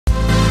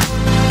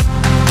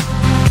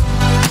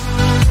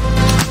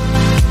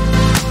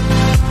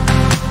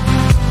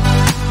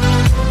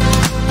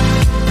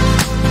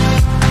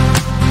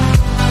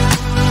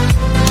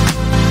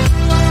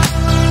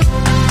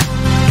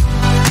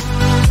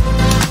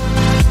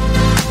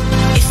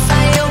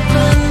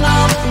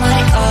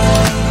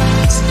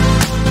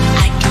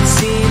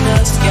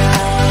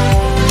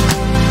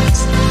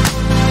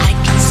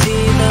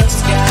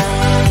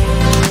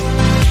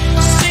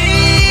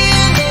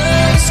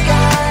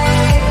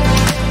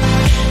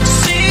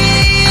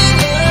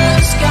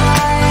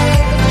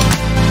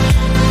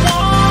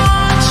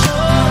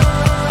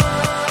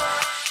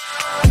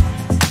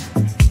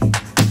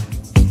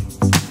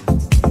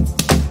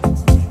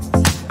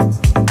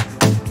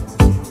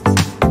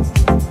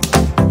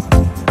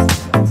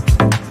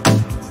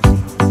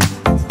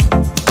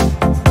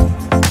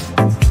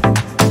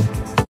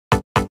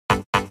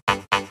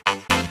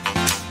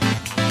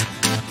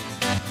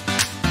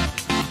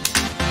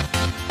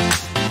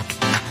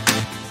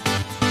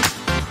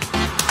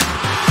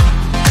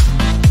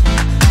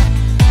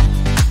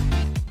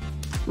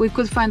we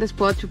could find a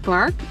spot to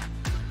park.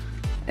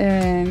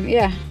 And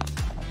yeah,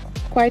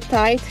 quite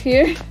tight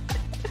here.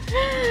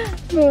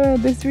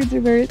 The streets are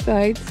very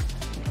tight.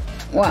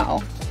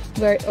 Wow,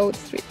 very old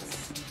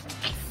streets.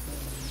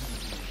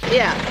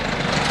 Yeah,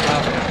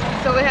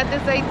 so we had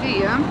this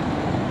idea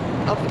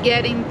of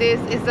getting this.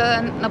 Is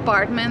an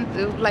apartment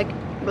like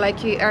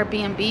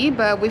Airbnb,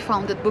 but we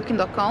found at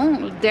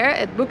booking.com. There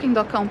at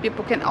booking.com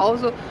people can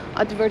also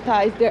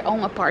advertise their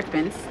own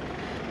apartments,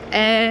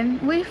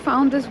 and we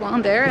found this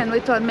one there, and we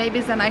thought maybe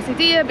it's a nice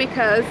idea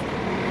because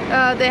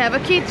they have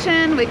a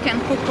kitchen, we can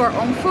cook our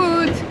own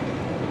food.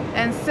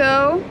 And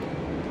so,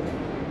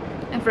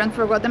 and Frank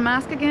forgot the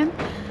mask again.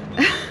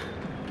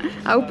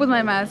 I'll put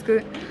my mask,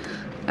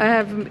 I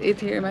have it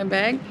here in my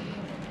bag.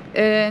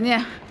 And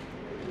yeah,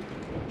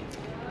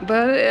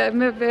 but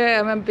I'm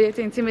a bit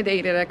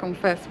intimidated, I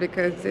confess,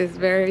 because it's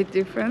very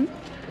different.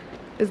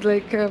 It's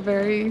like a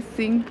very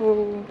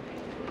simple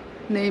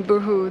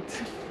neighborhood,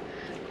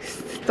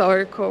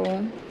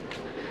 historical.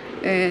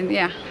 And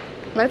yeah,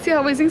 let's see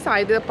how it's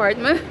inside the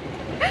apartment.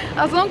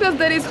 As long as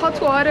there is hot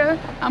water,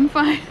 I'm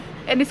fine.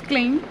 And it's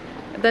clean.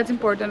 That's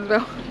important as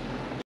well.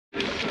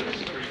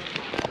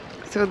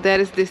 So that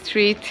is the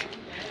street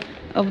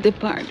of the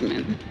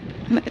apartment.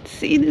 Let's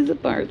see this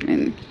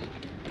apartment.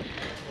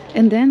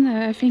 And then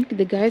I think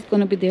the guy is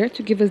gonna be there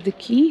to give us the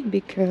key,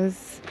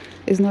 because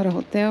it's not a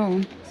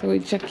hotel. So we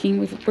check in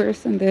with a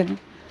person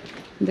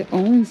that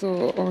owns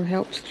or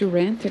helps to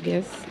rent, I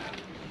guess.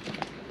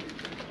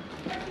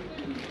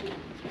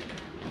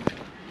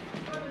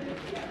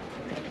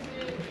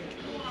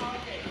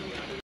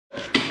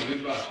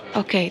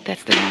 Okay,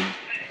 that's the one.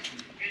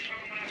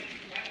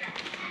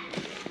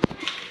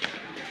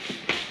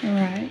 All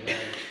right.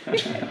 Oh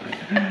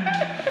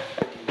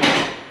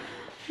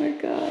my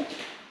God.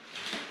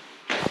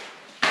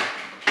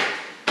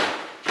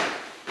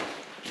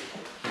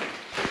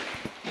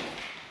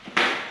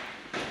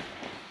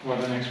 What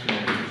an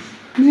experience.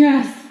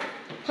 Yes.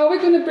 How are we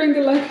gonna bring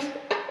the luggage?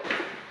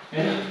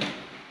 Yeah,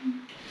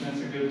 that's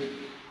a good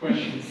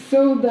question.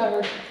 So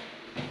dark.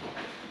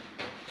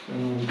 So,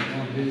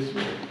 what is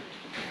it?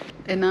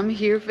 And I'm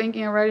here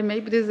thinking already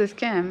maybe this is a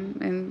scam,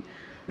 and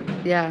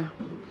yeah,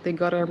 they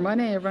got our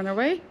money and run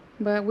away,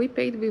 but we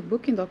paid with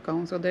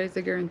booking.com, so there is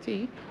a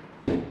guarantee.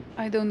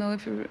 I don't know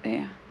if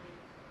yeah.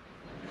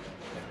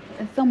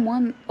 And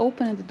someone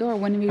opened the door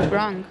when we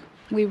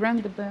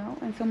rang the bell,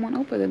 and someone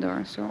opened the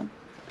door. So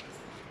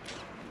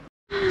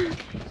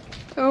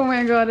oh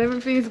my God,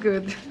 everything is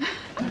good.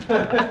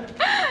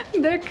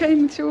 There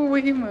came two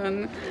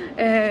women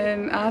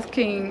and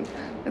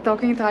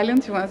talking Italian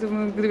to us.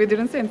 We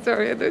didn't say,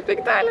 sorry, I don't speak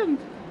Italian.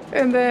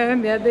 And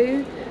then yeah,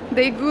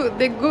 they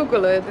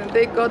Google it, and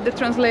they got the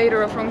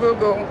translator from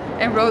Google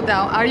and wrote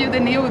down, "Are you the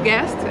new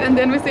guest?" And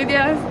then we said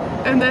yes.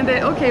 And then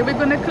they, okay, we're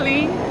gonna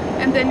clean,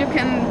 and then you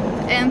can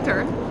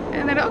enter.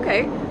 And then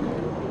okay.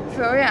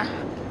 So yeah,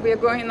 we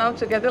are going now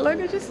to get the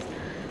luggages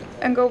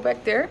and go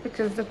back there,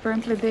 because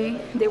apparently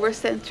they were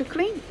sent to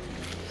clean.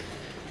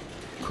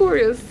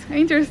 Curious,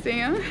 interesting,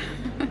 huh?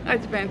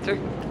 Adventure.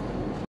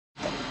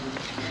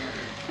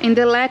 In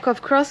the lack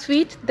of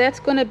CrossFit, that's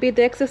gonna be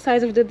the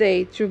exercise of the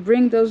day, to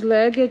bring those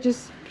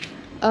luggages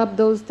up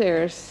those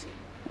stairs.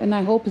 And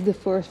I hope it's the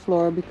first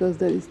floor, because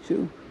there is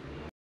two.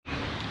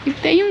 E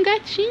tem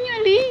gatinho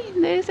ali,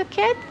 there's a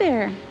cat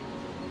there.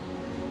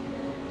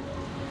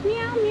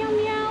 Meow, meow,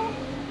 meow.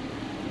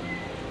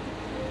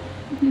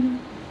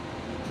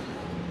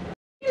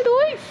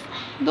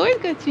 Dois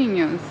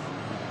gatinhos.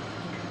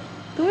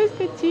 Dois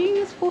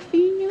gatinhos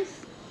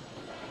fofinhos.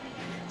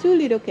 Two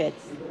little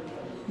cats.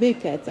 Big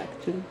cats,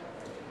 actually.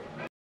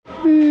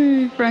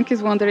 Frank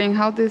is wondering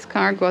how this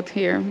car got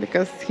here,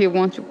 because he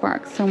wants to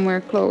park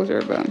somewhere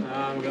closer, but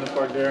I'm gonna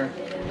park there.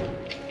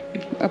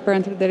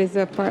 Apparently there is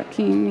a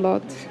parking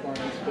lot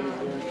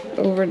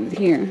over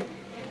here.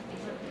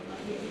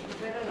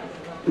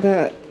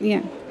 But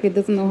yeah, he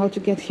doesn't know how to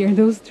get here.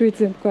 Those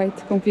streets are quite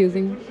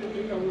confusing.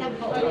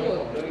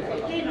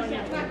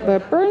 But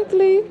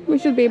apparently we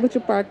should be able to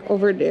park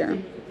over there.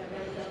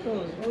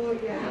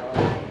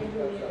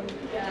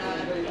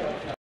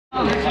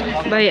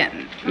 But yeah,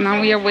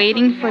 now we are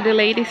waiting for the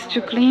ladies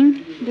to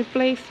clean the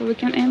place so we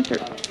can enter.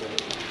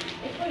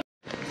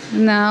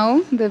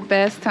 Now the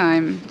best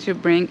time to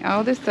bring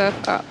all the stuff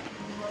up.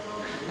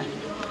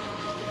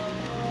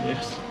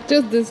 Yes.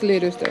 Just this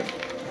little stuff.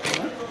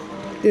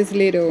 This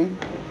little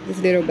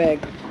bag.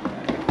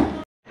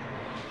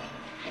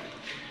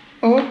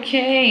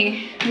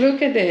 Okay,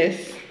 look at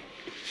this.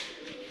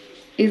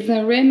 It's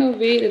a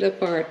renovated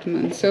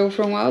apartment. So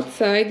from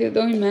outside you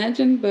don't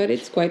imagine, but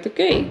it's quite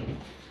okay.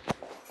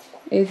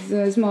 It's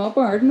a small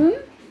apartment,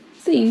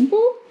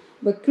 simple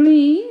but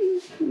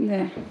clean.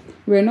 Yeah.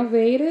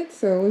 Renovated,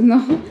 so it's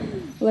not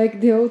like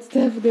the old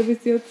stuff that we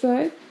see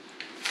outside.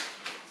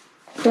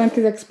 Frank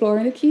is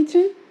exploring the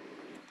kitchen.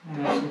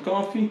 Some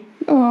coffee.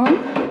 Oh.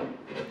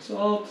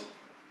 Salt.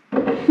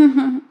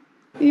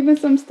 Even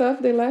some stuff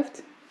they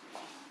left.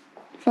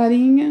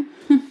 Farinha.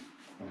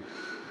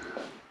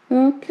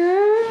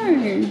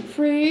 Okay.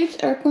 Fridge,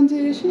 air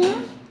conditioner.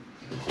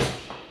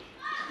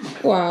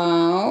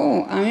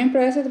 Wow, I'm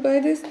impressed by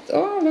this.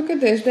 Oh, look at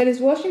this. That is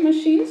washing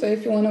machine, so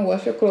if you want to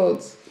wash your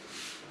clothes.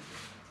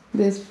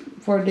 This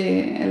for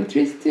the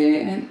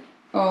electricity and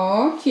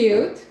oh,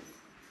 cute.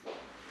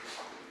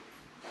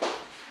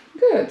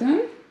 Good,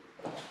 huh?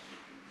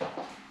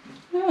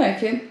 I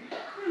like it.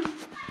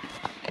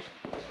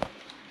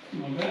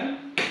 Not bad.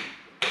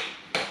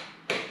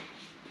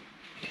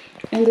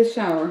 And the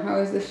shower, how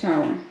is the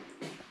shower?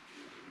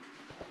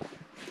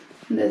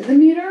 There's the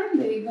meter,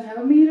 they even have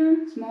a meter,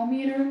 small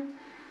meter.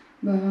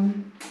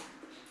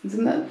 It's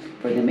enough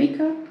for the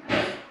makeup.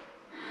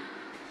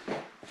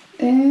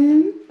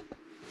 And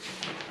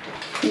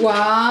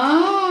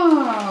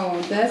wow,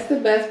 that's the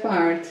best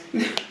part.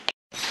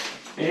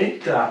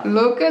 Eita.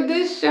 Look at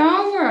this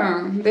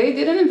shower. They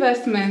did an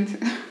investment.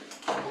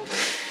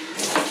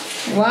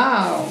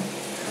 Wow.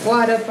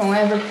 Water from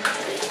every.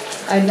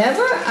 I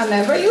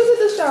never used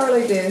the shower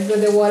like this,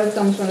 but the water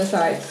comes from the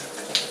sides.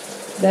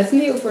 That's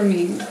new for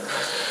me.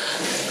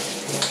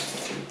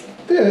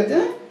 Good,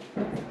 huh?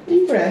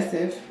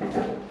 Impressive.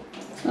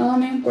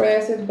 I'm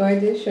impressed by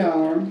this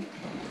shower.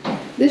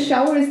 The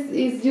shower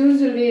is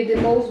usually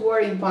the most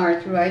worrying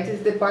part, right?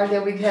 It's the part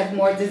that we have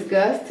more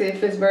disgust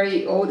if it's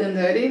very old and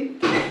dirty.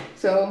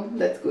 So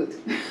that's good.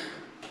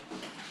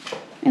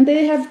 And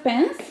they have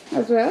pans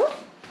as well.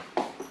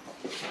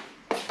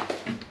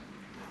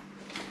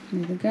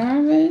 And the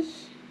garbage,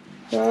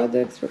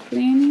 products for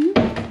cleaning,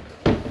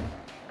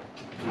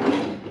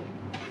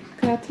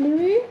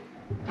 cutlery.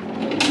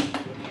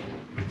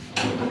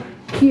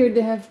 Here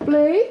they have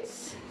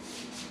plates.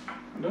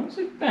 I don't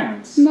see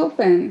pans. No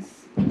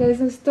pans.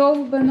 There's a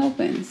stove but no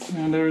pans.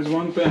 And there is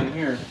one pan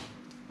here.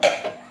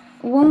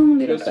 One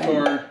little Just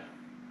pan. for...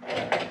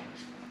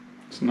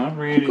 It's not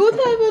really... Could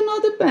have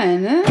another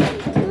pan, eh?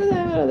 Could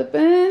have another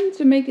pan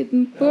to make it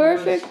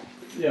perfect.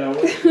 Yeah,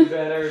 it would be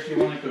better if you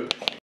want to cook.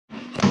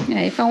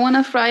 Yeah, if I want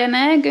to fry an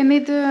egg, I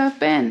need a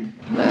pan.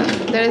 But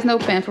there is no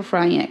pan for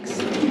frying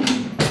eggs.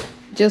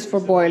 Just for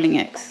boiling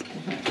eggs.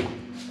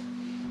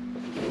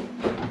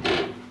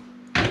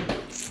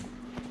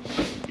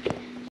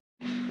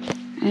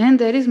 And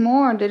there is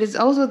more. There is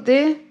also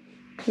the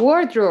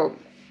wardrobe.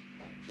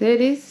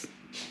 That is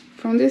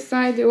from this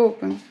side you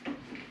open.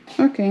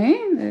 Okay,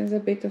 there's a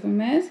bit of a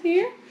mess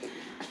here.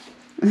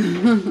 But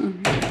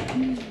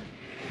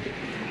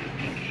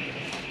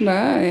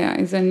yeah,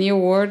 it's a new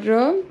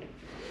wardrobe.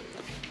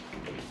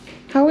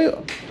 How we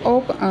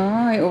open?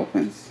 Ah, it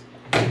opens.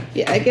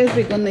 Yeah, I guess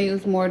we're gonna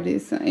use more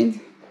this side.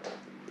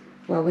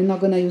 Well, we're not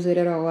gonna use it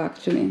at all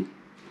actually.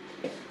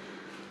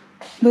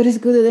 But it's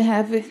good that they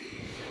have it.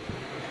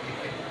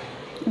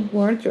 A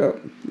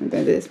wardrobe. And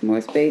then there's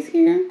more space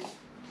here.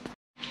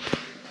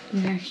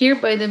 Yeah, here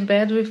by the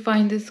bed we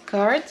find these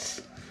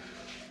cards.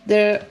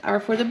 They are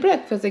for the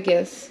breakfast, I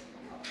guess.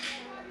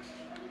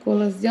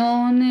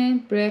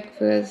 Colazione,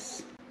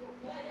 breakfast.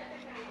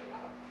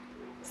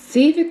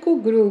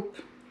 Civico group,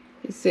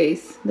 it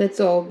says. That's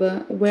all,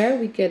 but where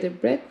we get the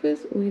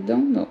breakfast, we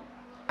don't know.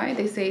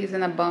 They say it's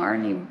in a bar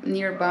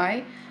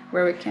nearby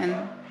where we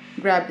can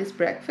grab this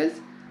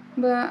breakfast.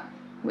 But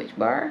which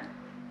bar?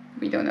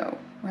 We don't know.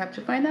 We have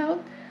to find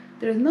out.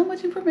 There is not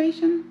much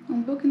information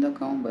on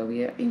booking.com, but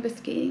we are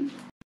investigating.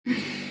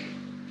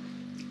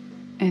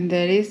 And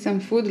there is some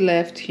food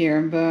left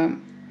here, but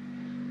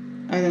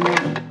I don't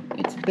know.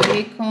 It's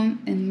bacon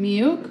and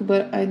milk,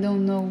 but I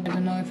don't know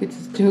if it's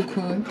still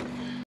good.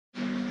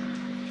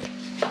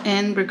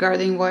 And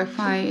regarding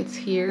Wi-Fi, it's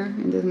here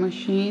in this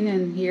machine,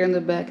 and here on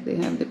the back they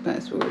have the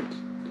password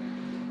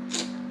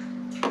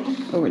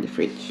over the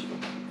fridge.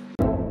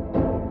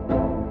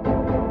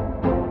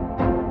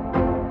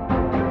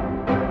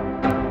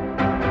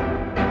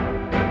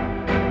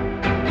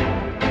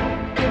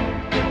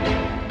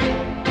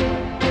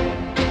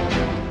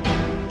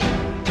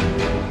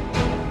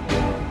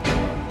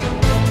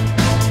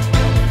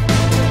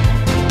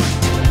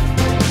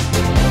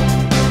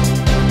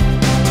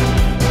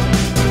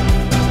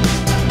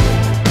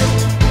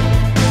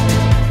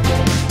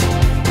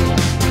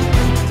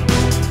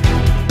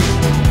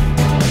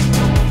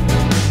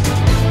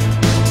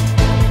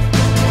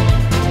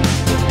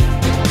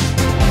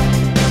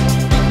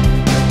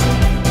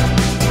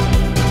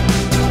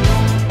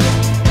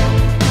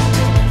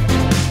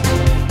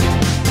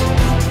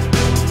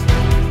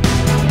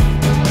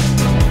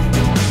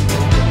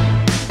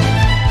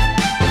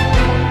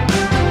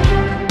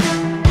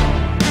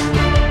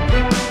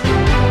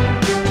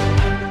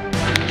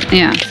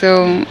 Yeah,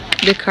 so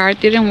the card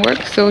didn't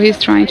work, so he's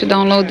trying to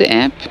download the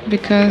app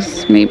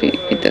because maybe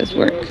it does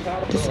work,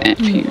 this app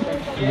here.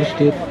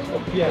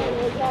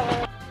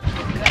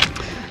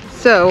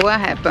 So what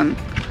happened?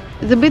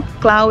 It's a bit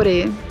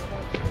cloudy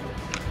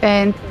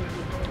and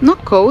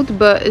not cold,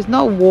 but it's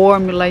not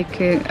warm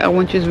like I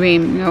want to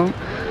swim, you know.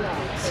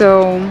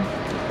 So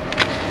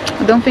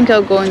I don't think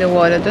I'll go in the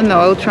water. I don't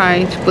know, I'll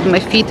try to put my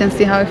feet and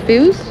see how it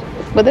feels.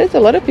 But there's a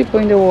lot of people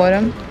in the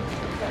water.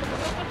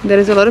 There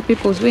is a lot of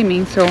people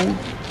swimming, so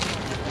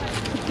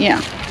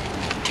yeah.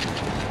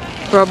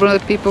 Probably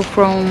people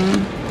from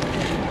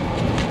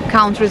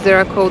countries that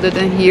are colder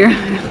than here.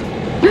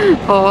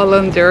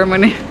 Holland,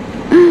 Germany.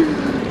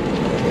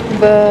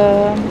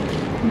 But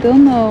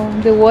don't know,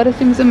 the water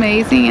seems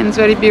amazing and it's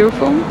very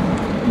beautiful,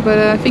 but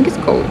I think it's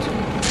cold.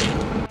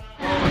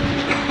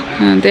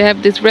 And they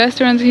have this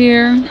restaurant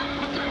here,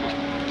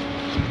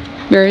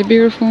 very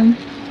beautiful,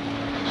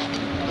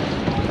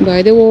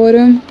 by the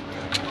water,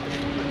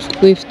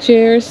 with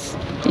chairs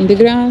in the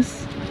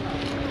grass.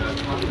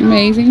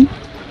 Amazing.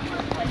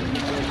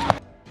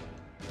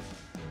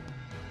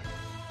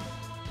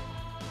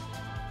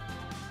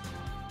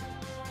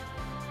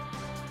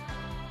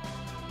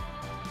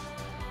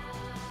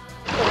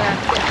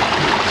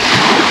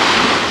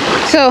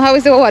 So, how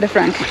is the water,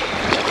 Frank?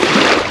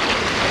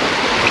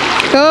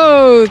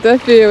 Cold, I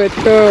feel it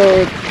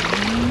cold.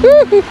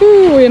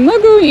 We're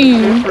not going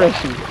in.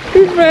 Refreshing.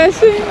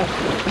 Refreshing.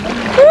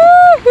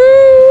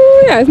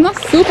 Yeah, it's not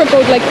super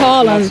cold like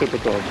Holland. Not super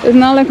cold. It's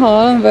not like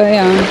Holland, but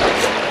yeah.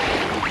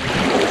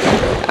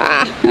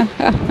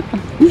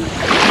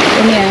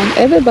 And yeah,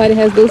 everybody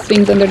has those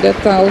things under their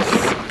towels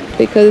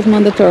because it's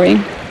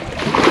mandatory.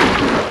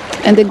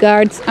 And the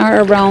guards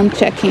are around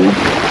checking.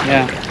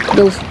 Yeah.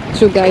 Those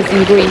two guys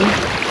in green.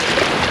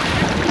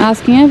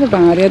 Asking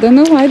everybody. I don't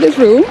know why this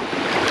rule.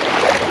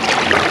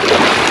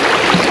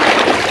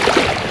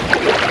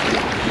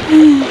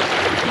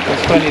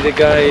 It's funny, the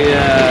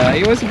guy,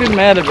 he was a bit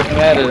mad at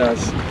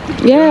us.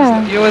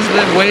 Yeah. He was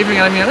waving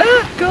at me,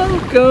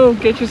 go,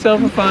 get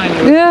yourself a fine.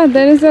 Yeah,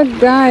 there is a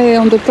guy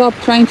on the top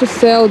trying to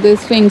sell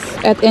these things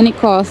at any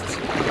cost.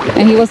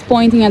 And he was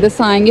pointing at the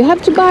sign, you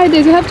have to buy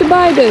this, you have to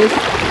buy this.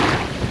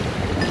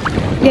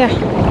 Yeah.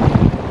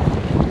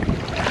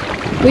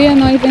 We are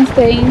not even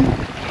staying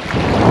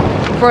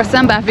for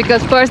sunbath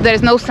because first there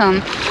is no sun.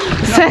 No.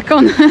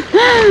 Second,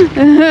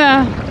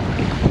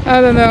 I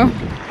don't know.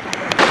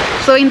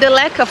 So in the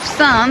lack of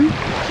sun,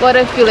 what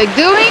I feel like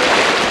doing?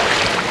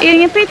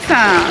 Eating a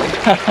pizza.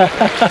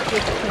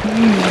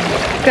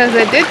 Because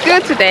I did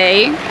good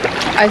today.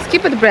 I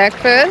skipped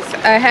breakfast.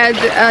 I had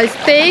a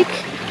steak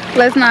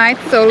last night,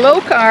 so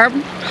low carb,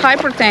 high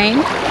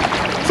protein.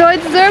 So I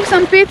deserve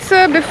some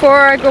pizza before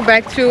I go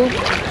back to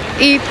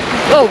eat.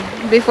 Oh,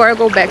 before I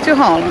go back to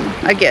Holland,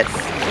 I guess.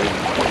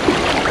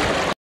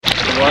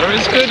 The water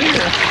is good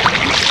here.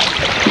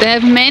 They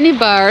have many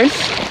bars.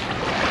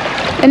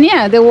 And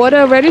yeah, the water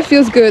already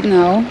feels good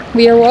now.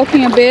 We are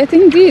walking a bit.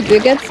 Indeed,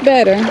 it gets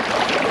better.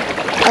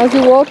 As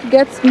we walk, it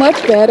gets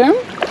much better.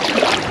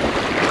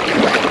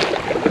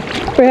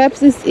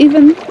 Perhaps it's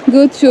even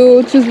good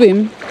to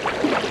swim.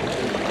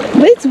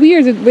 But it's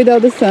weird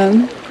without the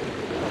sun.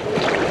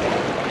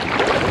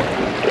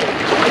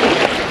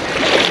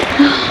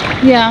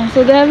 Yeah,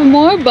 so they have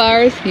more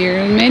bars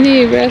here.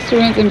 Many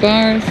restaurants and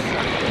bars.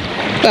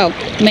 Well,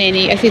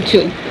 many. I see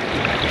two.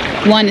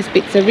 One is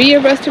pizzeria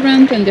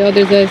restaurant and the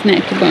other is a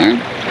snack bar.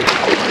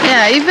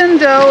 Yeah, even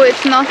though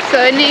it's not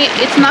sunny,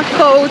 it's not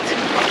cold,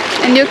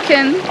 and you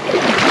can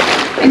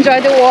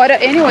enjoy the water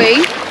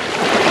anyway.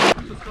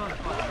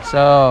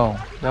 So,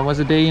 that was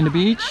a day in the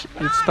beach.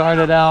 It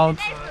started out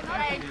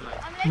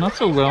not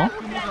so well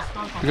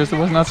because there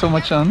was not so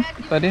much sun,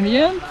 but in the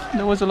end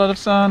there was a lot of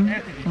sun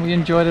and we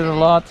enjoyed it a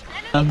lot.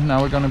 And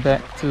now we're going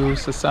back to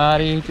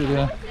Sassari, to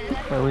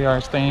where we are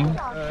staying,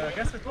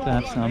 to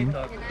have some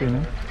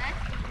dinner,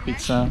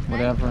 pizza,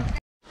 whatever.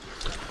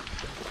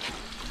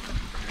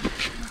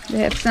 They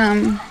have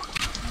some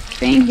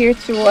thing here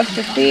to wash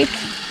the feet.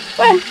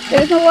 Well,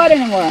 there's no water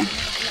anymore.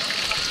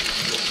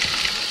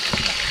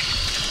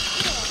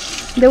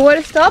 The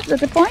water stopped at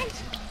the point?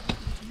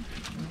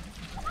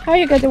 How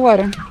you get the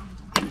water?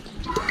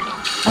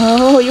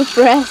 Oh, you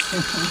press.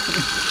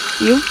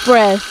 You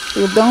press,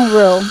 you don't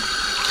roll.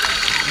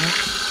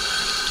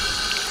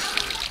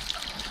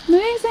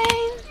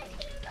 Amazing.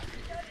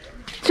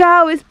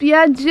 Ciao,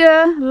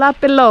 Spiaggia La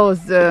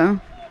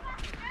Pelosa.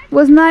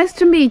 Was nice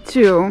to meet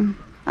you.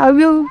 I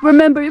will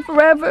remember you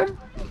forever.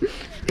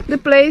 The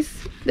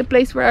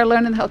place where I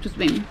learned how to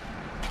swim.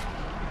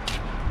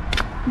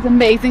 It's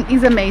amazing,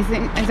 it's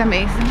amazing, it's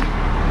amazing.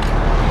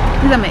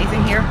 It's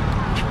amazing here.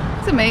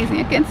 It's amazing,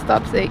 I can't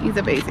stop saying it's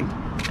amazing.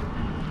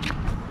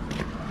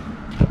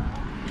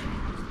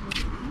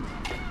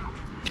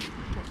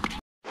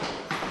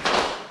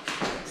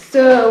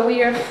 So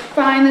we are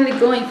finally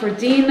going for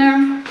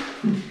dinner.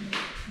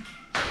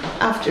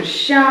 After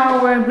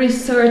shower,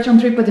 research on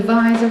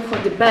TripAdvisor for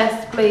the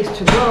best place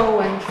to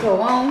go and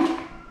so on.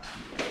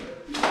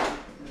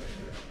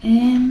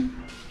 And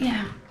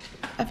yeah,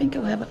 I think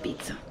I'll have a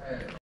pizza.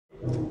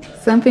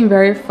 Something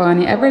very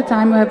funny. Every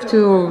time we have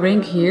to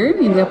ring here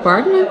in the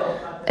apartment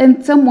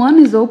and someone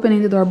is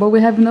opening the door, but we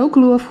have no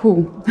clue of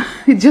who.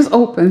 It just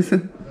opens.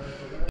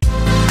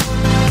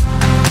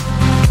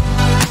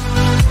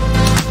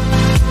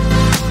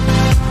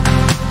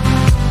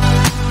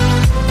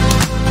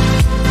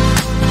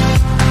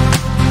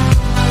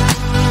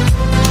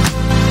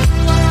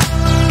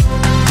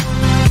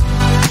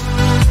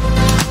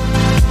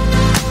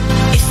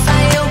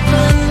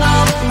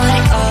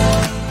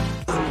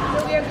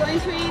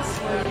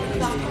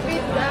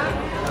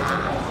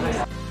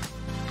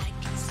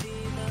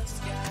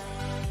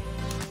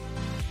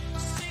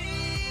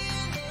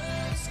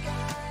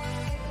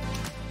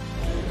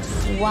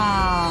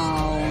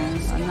 Wow.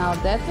 Now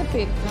that's a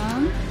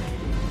pizza.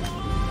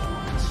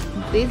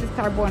 This is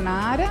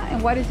carbonara.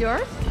 And what is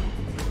yours?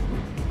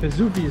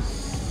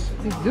 Vesuvius.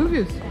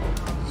 Vesuvius.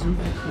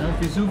 No,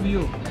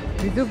 Vesuvio.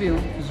 Vesuvio.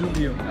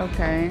 Vesuvio.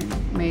 Okay,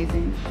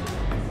 amazing.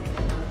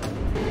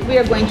 We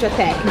are going to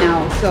attack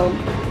now, so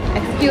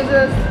excuse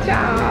us.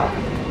 Ciao.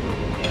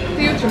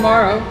 See you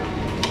tomorrow.